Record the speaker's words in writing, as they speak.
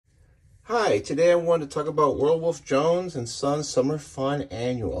Hi, today I wanted to talk about Werewolf Jones and Sons Summer Fun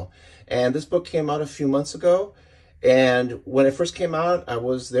Annual. And this book came out a few months ago. And when it first came out, I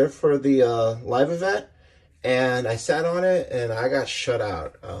was there for the live event. And I sat on it and I got shut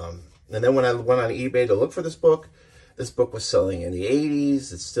out. And then when I went on eBay to look for this book was selling in the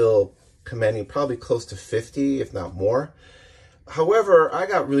 80s. It's still commanding probably close to 50, if not more. However, I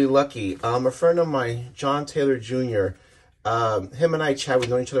got really lucky. A friend of mine, John Taylor Jr., him and I chat. We've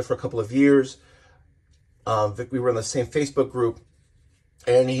known each other for a couple of years. We were in the same Facebook group,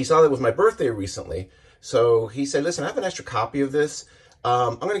 and he saw that it was my birthday recently. So he said, listen, I have an extra copy of this.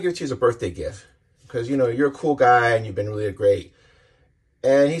 I'm going to give it to you as a birthday gift because, you know, you're a cool guy and you've been really great.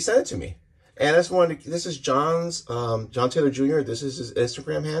 And he sent it to me. And this is John Taylor Jr. This is his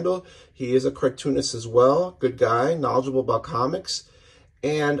Instagram handle. He is a cartoonist as well. Good guy, knowledgeable about comics.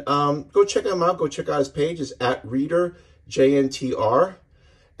 And go check him out. Go check out his page. It's @ReaderJNTR.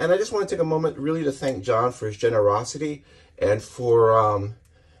 And I just want to take a moment really to thank John for his generosity and for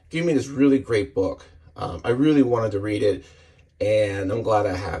giving me this really great book. I really wanted to read it, and I'm glad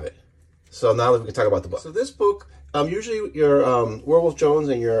I have it. So now we can talk about the book. So this book, usually your Werewolf Jones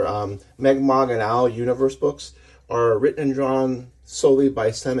and your Meg, Mog, and Owl universe books are written and drawn solely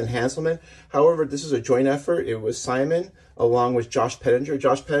by Simon Hanselmann. However, this is a joint effort. It was Simon along with Josh Pettinger.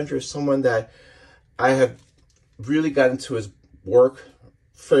 Josh Pettinger is someone that I have really got into his work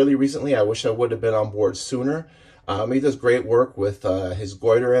fairly recently. I wish I would have been on board sooner. He does great work with his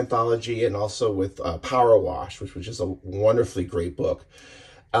Goiter anthology and also with Power Wash, which was just a wonderfully great book.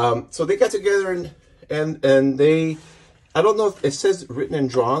 So they got together and they, I don't know if it says written and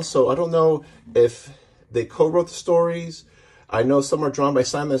drawn, so I don't know if they co-wrote the stories. I know some are drawn by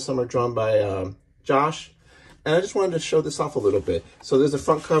Simon, some are drawn by Josh. And I just wanted to show this off a little bit. So there's the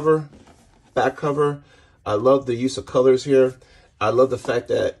front cover, back cover. I love the use of colors here. I love the fact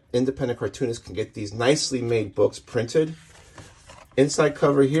that independent cartoonists can get these nicely made books printed. Inside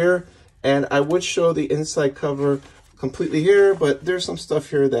cover here. And I would show the inside cover completely here, but there's some stuff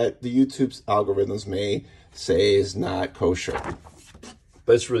here that the YouTube's algorithms may say is not kosher.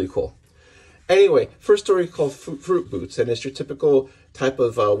 But it's really cool. Anyway, first story called Fruit Boots, and it's your typical type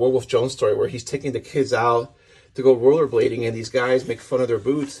of Werewolf Jones story where he's taking the kids out to go rollerblading, and these guys make fun of their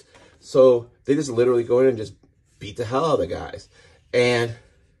boots. So they just literally go in and just beat the hell out of the guys. And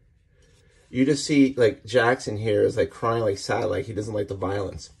you just see, like, Jackson here is, like, crying like sad, like he doesn't like the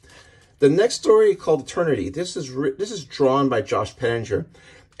violence. The next story called Eternity. This is drawn by Josh Pettinger.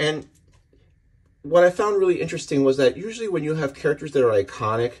 And what I found really interesting was that usually when you have characters that are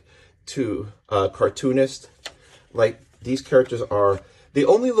iconic to cartoonists, like these characters are, they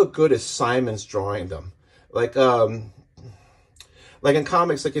only look good as Simon's drawing them. Like in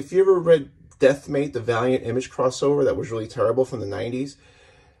comics, like if you ever read Deathmate, the Valiant Image crossover that was really terrible from the 90s,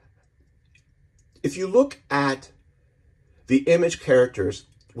 if you look at the Image characters,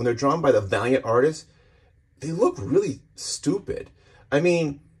 when they're drawn by the Valiant artists, they look really stupid. I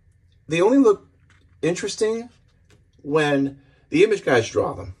mean, they only look interesting when the Image guys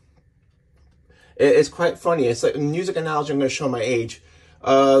draw them. It's quite funny. It's like a music analogy. I'm going to show my age.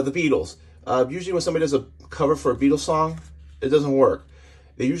 The Beatles. Usually when somebody does a cover for a Beatles song, it doesn't work.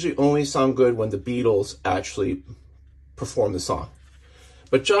 They usually only sound good when the Beatles actually perform the song.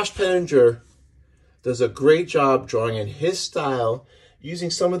 But Josh Pettinger does a great job drawing in his style,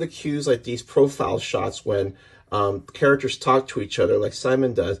 using some of the cues like these profile shots when characters talk to each other like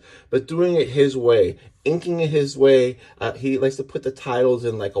Simon does, but doing it his way, inking it his way. He likes to put the titles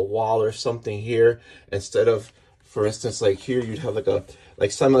in like a wall or something here instead of, for instance, like here you'd have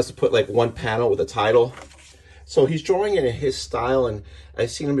like Simon likes to put like one panel with a title. So he's drawing it in his style, and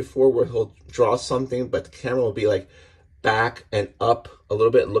I've seen him before where he'll draw something, but the camera will be like back and up a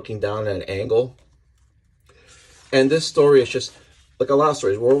little bit, looking down at an angle. And this story is just like a lot of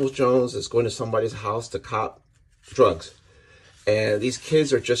stories. Werewolf Jones is going to somebody's house to cop drugs. And these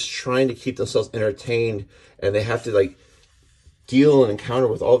kids are just trying to keep themselves entertained, and they have to like deal and encounter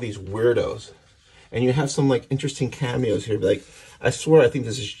with all these weirdos. And you have some like interesting cameos here. Like, I swear I think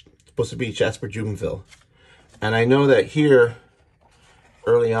this is supposed to be Jasper Jubenville. And I know that here,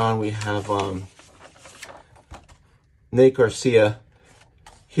 early on, we have Nate Garcia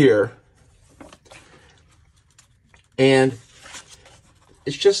here. And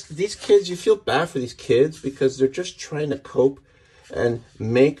it's just, these kids, you feel bad for these kids because they're just trying to cope and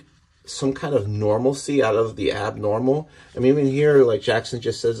make some kind of normalcy out of the abnormal. I mean, even here, like Jackson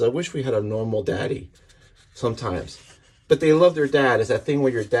just says, I wish we had a normal daddy sometimes. But they love their dad. It's that thing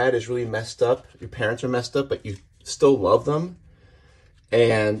where your dad is really messed up, your parents are messed up, but you still love them.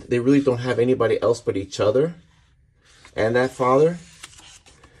 And they really don't have anybody else but each other and that father.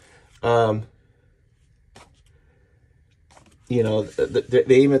 Um, you know,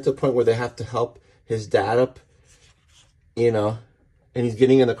 they even at the point where they have to help his dad up, you know, and he's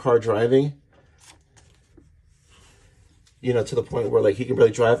getting in the car driving, you know, to the point where, like, he can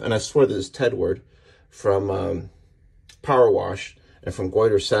barely drive. And I swear this is Tedward from Power Wash and from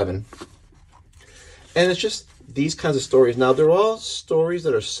Goiter 7. And it's just these kinds of stories. Now, they're all stories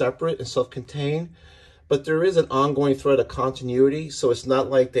that are separate and self-contained, but there is an ongoing thread of continuity, so it's not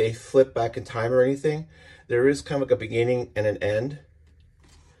like they flip back in time or anything. There is kind of like a beginning and an end.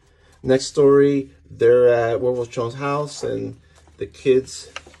 Next story, they're at Werewolf Jones' house, and the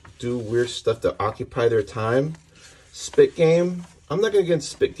kids do weird stuff to occupy their time. Spit game. I'm not going to get into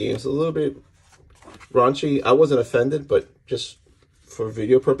spit games. It's a little bit raunchy. I wasn't offended, but just for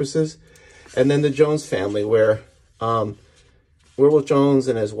video purposes. And then the Jones family, where Werewolf Jones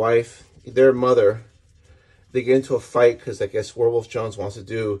and his wife, their mother, they get into a fight because I guess Werewolf Jones wants to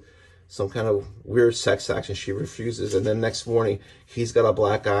do some kind of weird sex act and she refuses. And then next morning, he's got a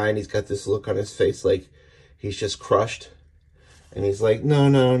black eye and he's got this look on his face like he's just crushed. And he's like, no,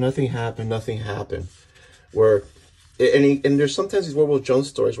 nothing happened, nothing happened. And there's sometimes these Werewolf Jones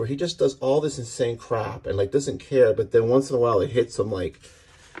stories where he just does all this insane crap and like doesn't care, but then once in a while it hits him like,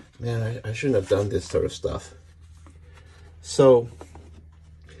 man, I shouldn't have done this sort of stuff. So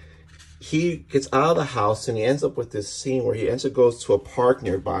he gets out of the house and he ends up with this scene where he goes to a park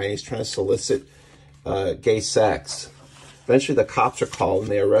nearby and he's trying to solicit gay sex. Eventually the cops are called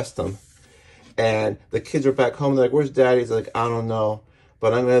and they arrest him. And the kids are back home. They're like, where's daddy? He's like, I don't know,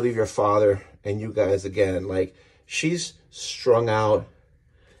 but I'm going to leave your father and you guys again. Like, she's strung out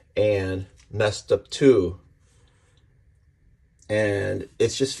and messed up too. And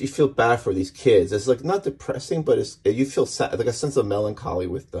it's just, you feel bad for these kids. It's like not depressing, but you feel sad, like a sense of melancholy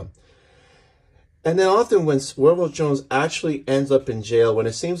with them. And then often when Werewolf Jones actually ends up in jail, when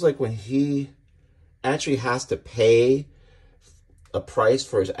it seems like when he actually has to pay a price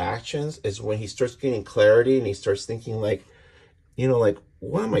for his actions, is when he starts getting clarity and he starts thinking like, you know, like,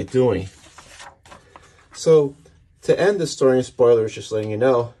 what am I doing? So to end the story, and spoilers, just letting you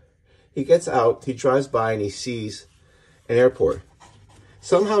know, he gets out, he drives by and he sees an airport.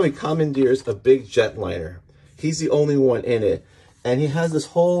 Somehow he commandeers a big jetliner. He's the only one in it. And he has this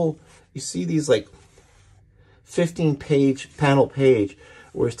whole, you see these like 15-page panel page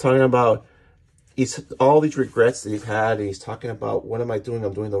where he's talking about all these regrets that he's had, and he's talking about, what am I doing?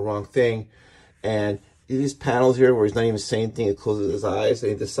 I'm doing the wrong thing. And these panels here where he's not even saying anything, he closes his eyes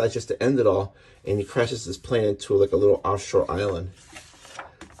and he decides just to end it all, and he crashes his plane into like a little offshore island.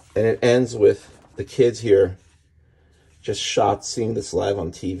 And it ends with the kids here just shocked seeing this live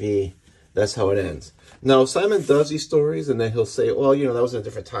on TV. That's how it ends. Now, Simon does these stories and then he'll say, well, you know, that was in a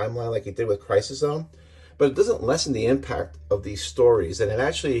different timeline like he did with Crisis Zone. But it doesn't lessen the impact of these stories. And it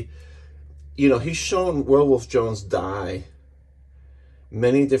actually, you know, he's shown Werewolf Jones die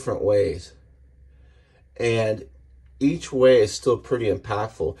many different ways. And each way is still pretty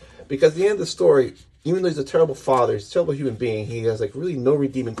impactful. Because at the end of the story, even though he's a terrible father, he's a terrible human being, he has like really no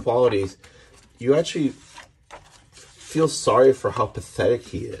redeeming qualities. You actually feel sorry for how pathetic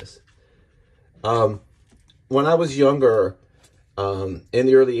he is. When I was younger, in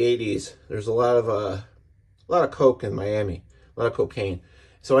the early 80s, there's a lot of coke in Miami, a lot of cocaine.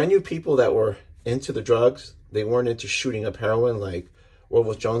 So I knew people that were into the drugs. They weren't into shooting up heroin like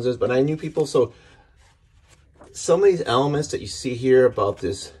Werewolf Jones is, but I knew people. So some of these elements that you see here about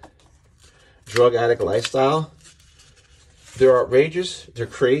this drug addict lifestyle, they're outrageous, they're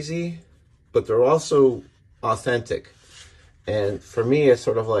crazy, but they're also authentic. And for me, it's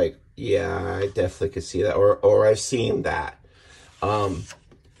sort of like, yeah, I definitely could see that, or I've seen that.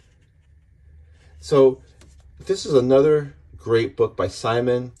 So this is another great book by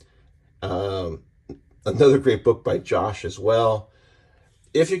Simon, another great book by Josh as well.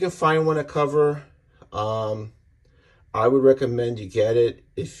 If you can find one to cover, I would recommend you get it.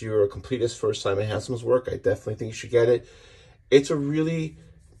 If you're a completist for Simon Hanselmann's work, I definitely think you should get it. It's a really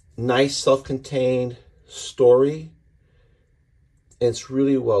nice, self-contained story. It's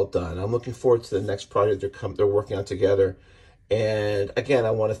really well done. I'm looking forward to the next project they're working on together. And again,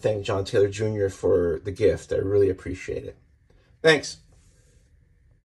 I want to thank John Taylor Jr. for the gift. I really appreciate it. Thanks.